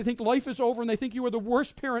themselves, and they think life is over, and they think you are the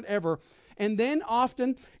worst parent ever. And then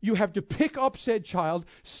often you have to pick up said child,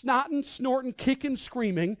 snotting, snorting, kicking,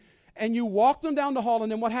 screaming, and you walk them down the hall,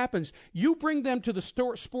 and then what happens? You bring them to the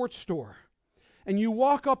sports store, and you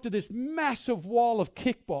walk up to this massive wall of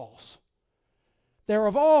kickballs. They're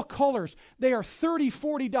of all colors. They are $30,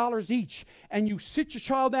 $40 each. And you sit your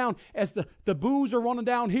child down as the boos are running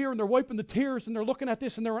down here, and they're wiping the tears, and they're looking at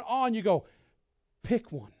this, and they're in awe, and you go,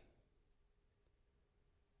 pick one.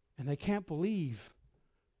 And they can't believe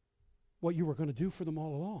what you were going to do for them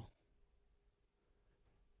all along.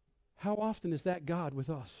 How often is that God with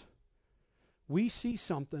us? We see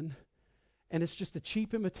something, and it's just a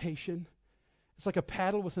cheap imitation. It's like a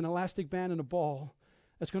paddle with an elastic band and a ball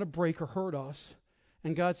that's going to break or hurt us.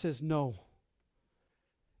 And God says, no.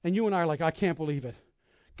 And you and I are like, I can't believe it.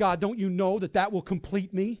 God, don't you know that that will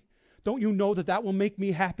complete me? Don't you know that that will make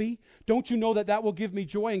me happy? Don't you know that that will give me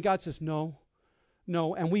joy? And God says, no.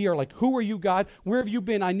 No. And we are like, who are you, God? Where have you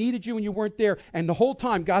been? I needed you and you weren't there. And the whole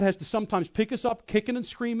time, God has to sometimes pick us up, kicking and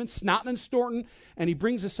screaming, snotting and snorting, and he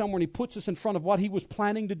brings us somewhere and he puts us in front of what he was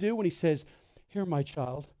planning to do. And he says, here, my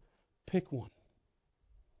child, pick one.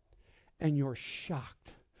 And you're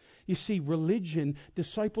shocked. You see, religion,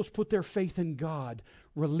 disciples put their faith in God.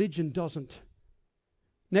 Religion doesn't.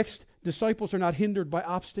 Next, disciples are not hindered by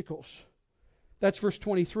obstacles. That's verse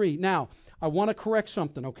 23. Now, I want to correct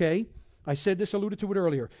something, okay? I said this, alluded to it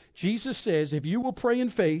earlier. Jesus says, if you will pray in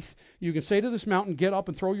faith, you can say to this mountain, get up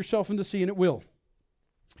and throw yourself in the sea, and it will.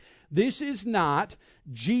 This is not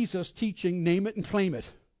Jesus teaching, name it and claim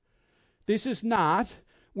it. This is not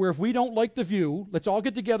where if we don't like the view, let's all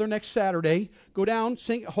get together next Saturday, go down,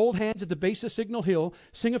 sing, hold hands at the base of Signal Hill,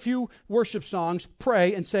 sing a few worship songs,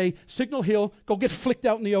 pray, and say, Signal Hill, go get flicked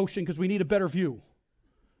out in the ocean because we need a better view.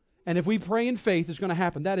 And if we pray in faith, it's going to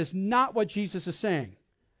happen. That is not what Jesus is saying.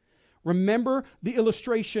 Remember the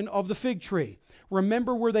illustration of the fig tree.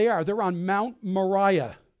 Remember where they are. They're on Mount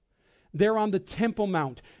Moriah. They're on the Temple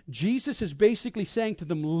Mount. Jesus is basically saying to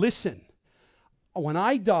them, listen, when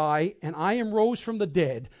I die and I am rose from the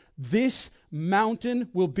dead, this mountain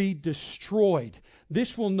will be destroyed.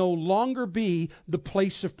 This will no longer be the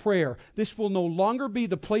place of prayer. This will no longer be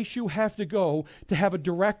the place you have to go to have a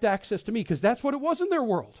direct access to me, because that's what it was in their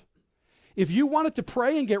world. If you wanted to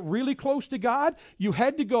pray and get really close to God, you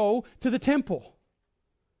had to go to the temple.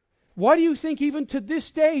 Why do you think even to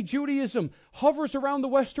this day Judaism hovers around the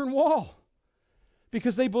Western Wall?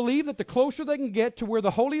 Because they believe that the closer they can get to where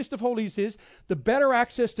the holiest of holies is, the better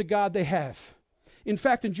access to God they have. In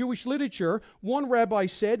fact, in Jewish literature, one rabbi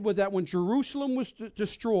said that when Jerusalem was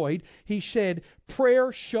destroyed, he said,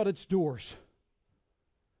 prayer shut its doors.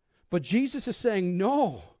 But Jesus is saying,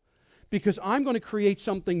 no, because I'm going to create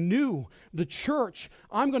something new. The church,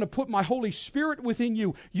 I'm going to put my Holy Spirit within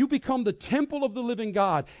you. You become the temple of the living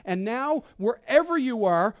God. And now, wherever you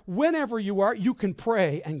are, whenever you are, you can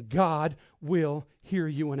pray, and God will hear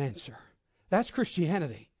you and answer. That's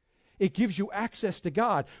Christianity. It gives you access to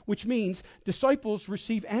God, which means disciples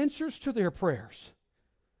receive answers to their prayers.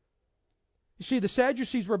 You see, the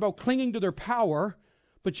Sadducees were about clinging to their power,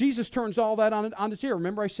 but Jesus turns all that on its ear.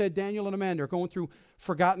 Remember I said Daniel and Amanda are going through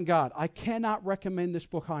Forgotten God. I cannot recommend this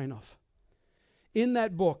book high enough. In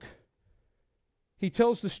that book, he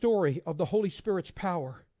tells the story of the Holy Spirit's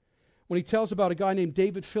power when he tells about a guy named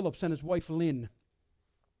David Phillips and his wife Lynn.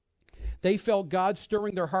 They felt God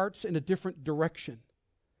stirring their hearts in a different direction.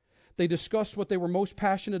 They discussed what they were most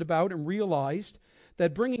passionate about and realized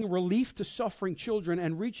that bringing relief to suffering children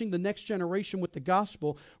and reaching the next generation with the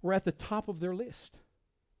gospel were at the top of their list.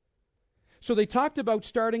 So they talked about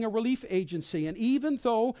starting a relief agency, and even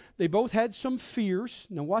though they both had some fears,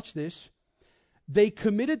 now watch this, they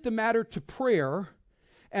committed the matter to prayer,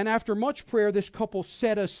 and after much prayer, this couple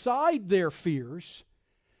set aside their fears,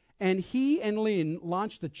 and he and Lynn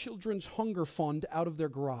launched the Children's Hunger Fund out of their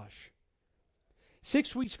garage.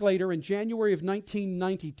 6 weeks later, in January of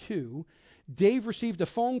 1992, Dave received a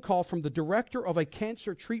phone call from the director of a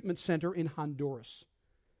cancer treatment center in Honduras.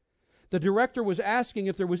 The director was asking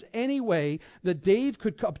if there was any way that Dave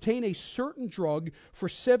could obtain a certain drug for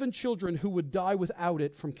 7 children who would die without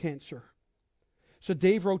it from cancer. So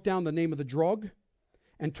Dave wrote down the name of the drug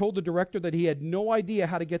and told the director that he had no idea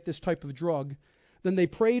how to get this type of drug. Then they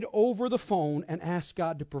prayed over the phone and asked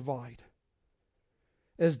God to provide.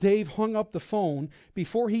 As Dave hung up the phone,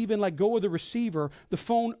 before he even let go of the receiver, the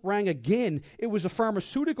phone rang again. It was a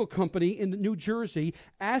pharmaceutical company in New Jersey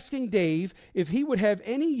asking Dave if he would have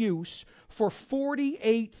any use for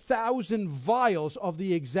 48,000 vials of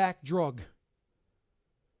the exact drug.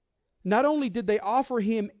 Not only did they offer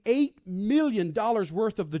him $8 million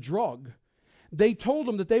worth of the drug, they told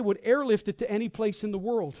him that they would airlift it to any place in the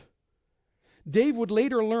world. Dave would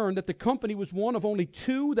later learn that the company was one of only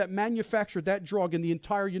 2 that manufactured that drug in the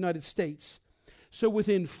entire United States. So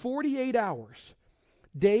within 48 hours,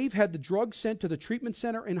 Dave had the drug sent to the treatment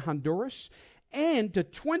center in Honduras and to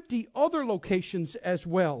 20 other locations as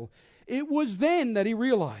well. It was then that he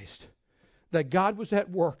realized that God was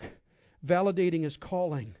at work validating his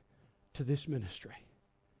calling to this ministry.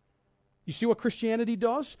 You see what Christianity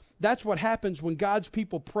does? That's what happens when God's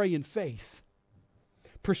people pray in faith.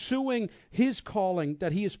 pursuing His calling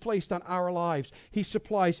that He has placed on our lives. He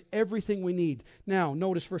supplies everything we need. Now,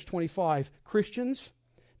 notice verse 25. Christians,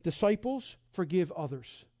 disciples, forgive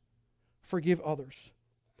others. Forgive others.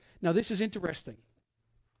 Now, this is interesting.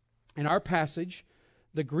 In our passage,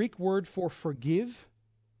 the Greek word for forgive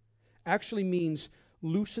actually means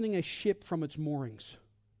loosening a ship from its moorings.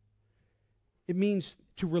 It means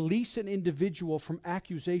to release an individual from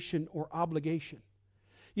accusation or obligation.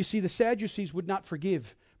 You see, the Sadducees would not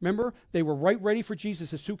forgive. Remember, they were right ready for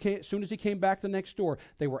Jesus as soon as He came back the next door.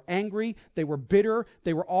 They were angry. They were bitter.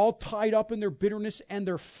 They were all tied up in their bitterness and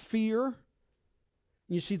their fear. And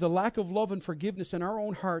you see, the lack of love and forgiveness in our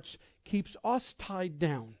own hearts keeps us tied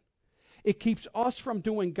down. It keeps us from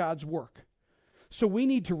doing God's work. So we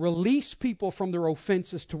need to release people from their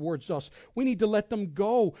offenses towards us. We need to let them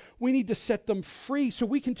go. We need to set them free so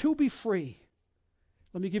we can too be free.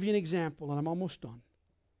 Let me give you an example, and I'm almost done.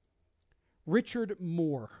 Richard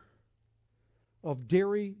Moore of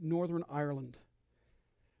Derry, Northern Ireland,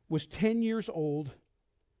 was 10 years old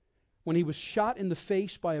when he was shot in the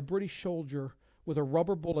face by a British soldier with a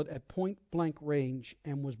rubber bullet at point-blank range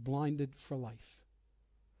and was blinded for life.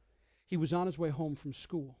 He was on his way home from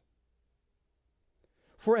school.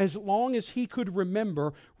 For as long as he could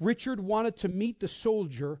remember, Richard wanted to meet the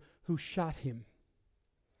soldier who shot him.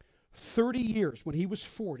 30 years, when he was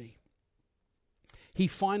 40, he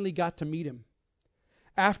finally got to meet him.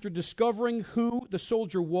 After discovering who the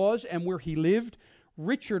soldier was and where he lived,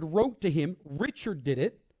 Richard wrote to him, Richard did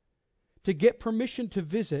it, to get permission to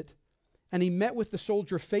visit, and he met with the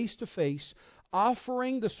soldier face to face,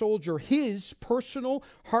 offering the soldier his personal,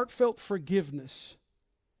 heartfelt forgiveness.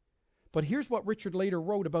 But here's what Richard later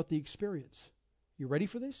wrote about the experience. You ready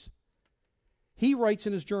for this? He writes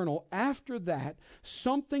in his journal, after that,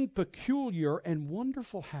 something peculiar and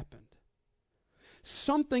wonderful happened.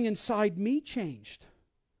 Something inside me changed.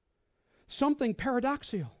 Something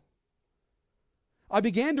paradoxical. I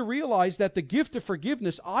began to realize that the gift of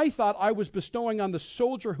forgiveness I thought I was bestowing on the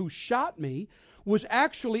soldier who shot me was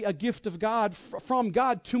actually a gift of God, from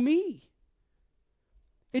God to me.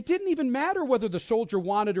 It didn't even matter whether the soldier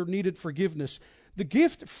wanted or needed forgiveness. The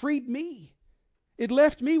gift freed me. It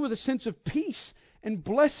left me with a sense of peace and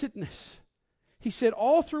blessedness. He said,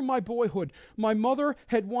 all through my boyhood, my mother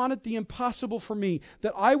had wanted the impossible for me,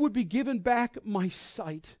 that I would be given back my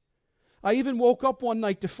sight. I even woke up one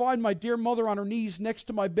night to find my dear mother on her knees next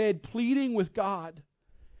to my bed, pleading with God.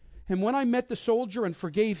 And when I met the soldier and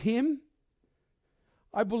forgave him,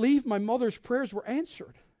 I believe my mother's prayers were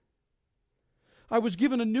answered. I was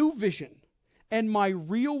given a new vision, and my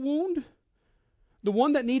real wound, the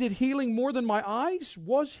one that needed healing more than my eyes,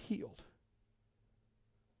 was healed.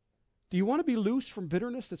 Do you want to be loose from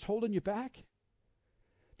bitterness that's holding you back? Do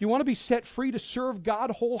you want to be set free to serve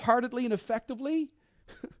God wholeheartedly and effectively?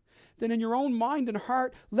 Then in your own mind and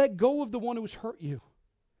heart, let go of the one who has hurt you.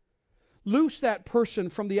 Loose that person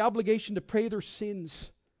from the obligation to pay their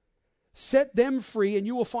sins. Set them free, and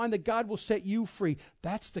you will find that God will set you free.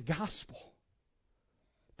 That's the gospel.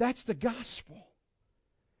 That's the gospel.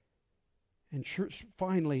 And church,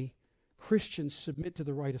 finally, Christians submit to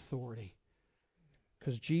the right authority,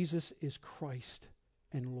 because Jesus is Christ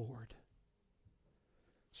and Lord.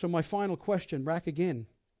 So my final question, back again.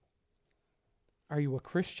 Are you a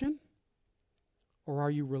Christian or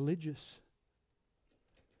are you religious?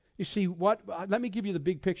 You see, let me give you the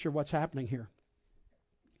big picture of what's happening here.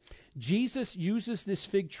 Jesus uses this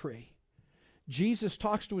fig tree. Jesus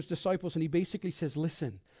talks to his disciples and he basically says,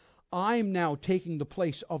 listen, I'm now taking the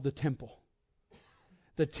place of the temple.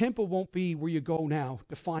 The temple won't be where you go now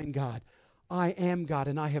to find God. I am God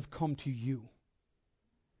and I have come to you.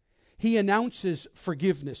 He announces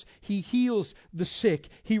forgiveness. He heals the sick.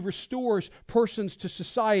 He restores persons to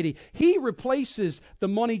society. He replaces the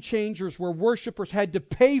money changers where worshipers had to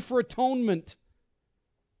pay for atonement.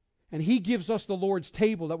 And he gives us the Lord's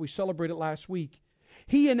table that we celebrated last week.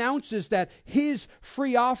 He announces that his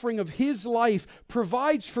free offering of his life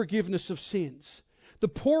provides forgiveness of sins. The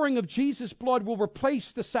pouring of Jesus' blood will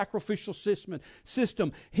replace the sacrificial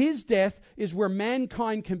system. His death is where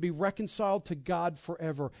mankind can be reconciled to God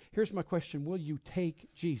forever. Here's my question. Will you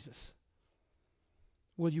take Jesus?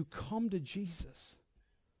 Will you come to Jesus?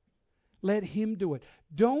 Let him do it.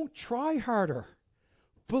 Don't try harder.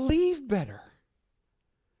 Believe better.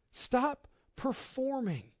 Stop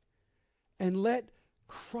performing and let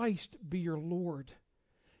Christ be your Lord.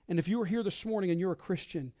 And if you are here this morning and you're a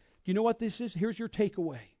Christian, do you know what this is? Here's your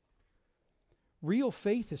takeaway. Real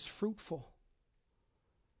faith is fruitful.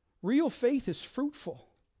 Real faith is fruitful.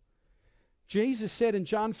 Jesus said in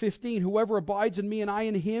John 15, whoever abides in me and I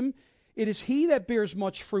in him, It is he that bears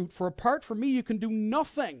much fruit, for apart from me you can do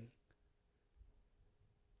nothing.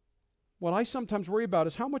 What I sometimes worry about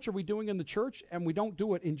is how much are we doing in the church, and we don't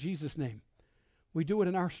do it in Jesus' name. We do it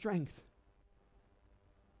in our strength.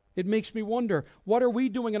 It makes me wonder, what are we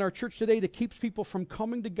doing in our church today that keeps people from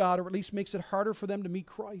coming to God, or at least makes it harder for them to meet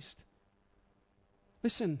Christ?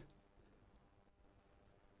 Listen,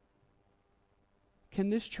 can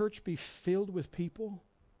this church be filled with people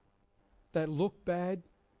that look bad,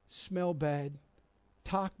 smell bad,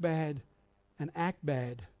 talk bad, and act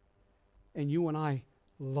bad, and you and I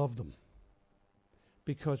love them?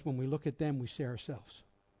 Because when we look at them, we see ourselves.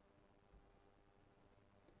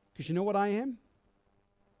 Because you know what I am?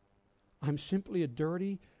 I'm simply a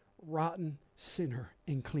dirty, rotten sinner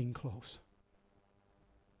in clean clothes.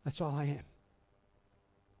 That's all I am.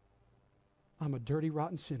 I'm a dirty,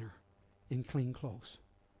 rotten sinner in clean clothes.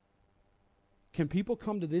 Can people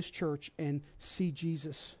come to this church and see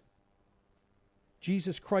Jesus?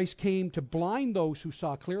 Jesus Christ came to blind those who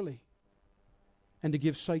saw clearly and to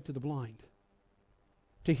give sight to the blind,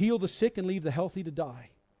 to heal the sick and leave the healthy to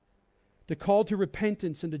die, to call to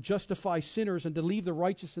repentance and to justify sinners and to leave the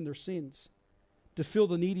righteous in their sins, to fill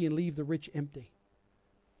the needy and leave the rich empty.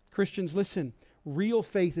 Christians, listen, real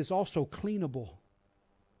faith is also cleanable.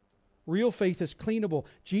 Real faith is cleanable.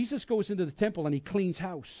 Jesus goes into the temple and he cleans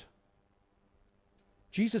house.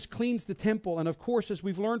 Jesus cleans the temple, and of course, as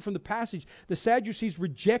we've learned from the passage, the Sadducees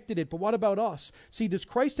rejected it, but what about us? See, does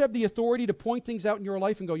Christ have the authority to point things out in your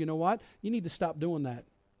life and go, you know what? You need to stop doing that.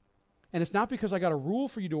 And it's not because I got a rule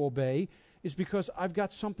for you to obey, it's because I've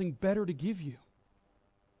got something better to give you.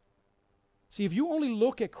 See, if you only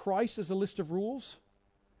look at Christ as a list of rules,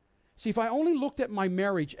 see, if I only looked at my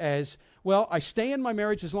marriage as, well, I stay in my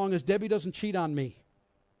marriage as long as Debbie doesn't cheat on me,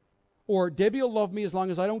 or Debbie will love me as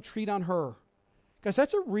long as I don't cheat on her. Guys,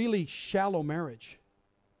 that's a really shallow marriage.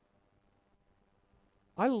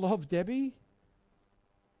 I love Debbie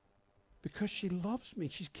because she loves me.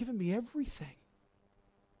 She's given me everything.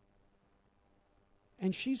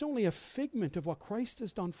 And she's only a figment of what Christ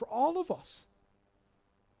has done for all of us.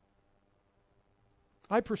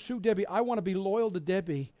 I pursue Debbie. I want to be loyal to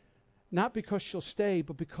Debbie, not because she'll stay,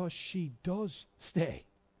 but because she does stay.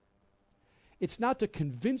 It's not to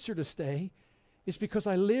convince her to stay. It's because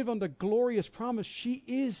I live on the glorious promise she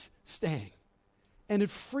is staying. And it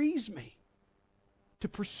frees me to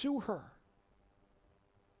pursue her.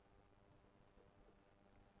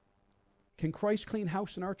 Can Christ clean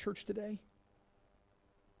house in our church today?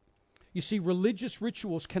 You see, religious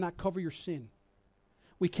rituals cannot cover your sin.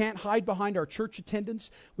 We can't hide behind our church attendance.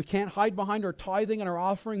 We can't hide behind our tithing and our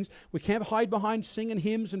offerings. We can't hide behind singing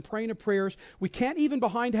hymns and praying of prayers. We can't even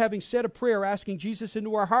behind having said a prayer asking Jesus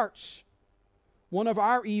into our hearts. One of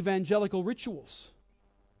our evangelical rituals.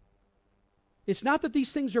 It's not that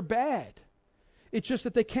these things are bad. It's just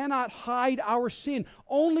that they cannot hide our sin.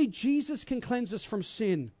 Only Jesus can cleanse us from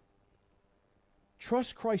sin.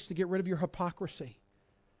 Trust Christ to get rid of your hypocrisy.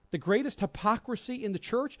 The greatest hypocrisy in the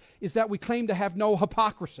church is that we claim to have no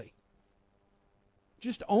hypocrisy.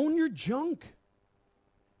 Just own your junk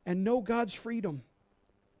and know God's freedom.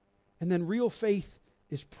 And then real faith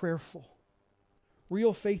is prayerful.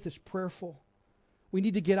 Real faith is prayerful. We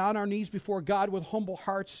need to get on our knees before God with humble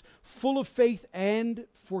hearts, full of faith and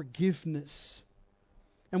forgiveness.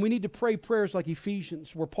 And we need to pray prayers like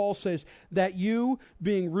Ephesians, where Paul says, that you,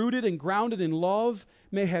 being rooted and grounded in love,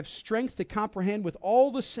 may have strength to comprehend with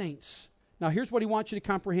all the saints. Now here's what he wants you to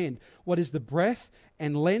comprehend. What is the breadth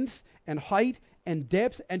and length and height and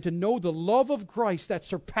depth, and to know the love of Christ that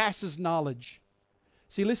surpasses knowledge.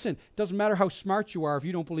 See, listen, it doesn't matter how smart you are if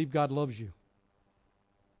you don't believe God loves you.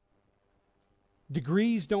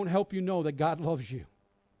 Degrees don't help you know that God loves you.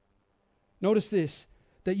 Notice this,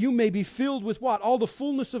 that you may be filled with what? All the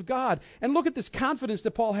fullness of God. And look at this confidence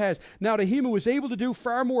that Paul has. Now to him who is able to do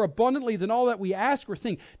far more abundantly than all that we ask or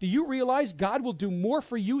think. Do you realize God will do more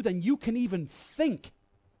for you than you can even think?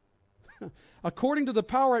 According to the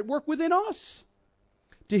power at work within us.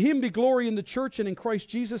 To him be glory in the church and in Christ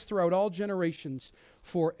Jesus throughout all generations,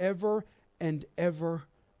 forever and ever.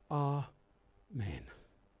 Amen.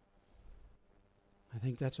 I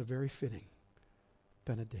think that's a very fitting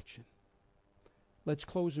benediction. Let's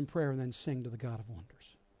close in prayer and then sing to the God of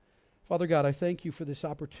wonders. Father God, I thank you for this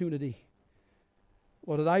opportunity.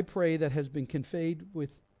 Lord, I pray that has been conveyed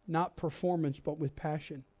with not performance but with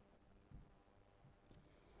passion.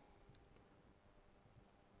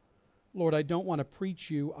 Lord, I don't want to preach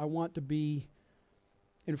you. I want to be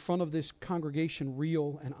in front of this congregation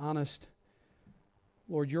real and honest.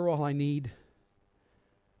 Lord, you're all I need.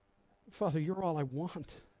 Father, you're all I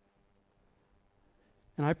want.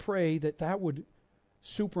 And I pray that that would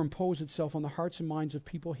superimpose itself on the hearts and minds of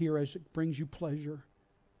people here as it brings you pleasure.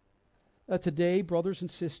 That today, brothers and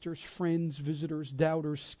sisters, friends, visitors,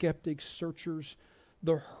 doubters, skeptics, searchers,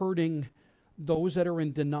 the hurting, those that are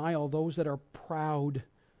in denial, those that are proud,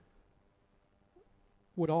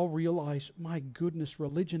 would all realize, my goodness,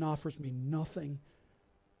 religion offers me nothing,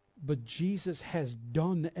 but Jesus has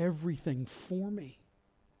done everything for me.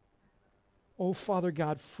 Oh, Father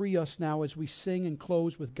God, free us now as we sing and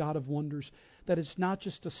close with God of Wonders, that it's not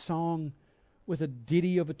just a song with a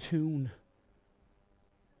ditty of a tune,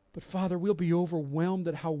 but Father, we'll be overwhelmed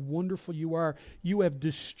at how wonderful you are. You have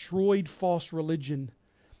destroyed false religion.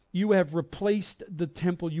 You have replaced the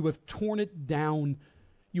temple. You have torn it down.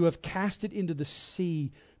 You have cast it into the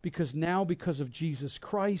sea, because now, because of Jesus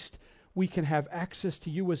Christ, we can have access to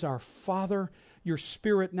you as our Father. Your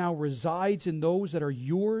Spirit now resides in those that are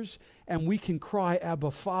yours, and we can cry,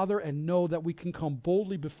 Abba, Father, and know that we can come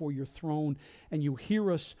boldly before your throne, and you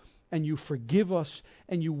hear us, and you forgive us,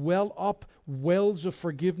 and you well up wells of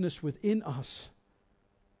forgiveness within us.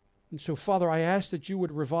 And so, Father, I ask that you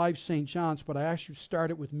would revive St. John's, but I ask you to start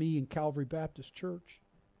it with me in Calvary Baptist Church.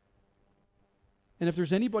 And if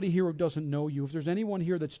there's anybody here who doesn't know you, if there's anyone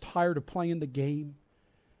here that's tired of playing the game,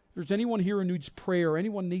 if there's anyone here who needs prayer,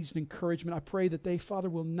 anyone needs an encouragement, I pray that they, Father,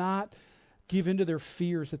 will not give in to their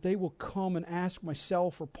fears, that they will come and ask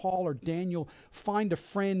myself or Paul or Daniel, find a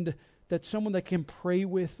friend, that someone that can pray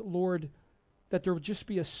with, Lord, that there will just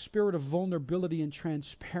be a spirit of vulnerability and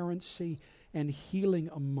transparency and healing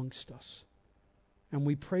amongst us. And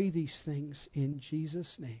we pray these things in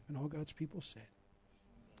Jesus' name. And all God's people said,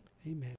 amen.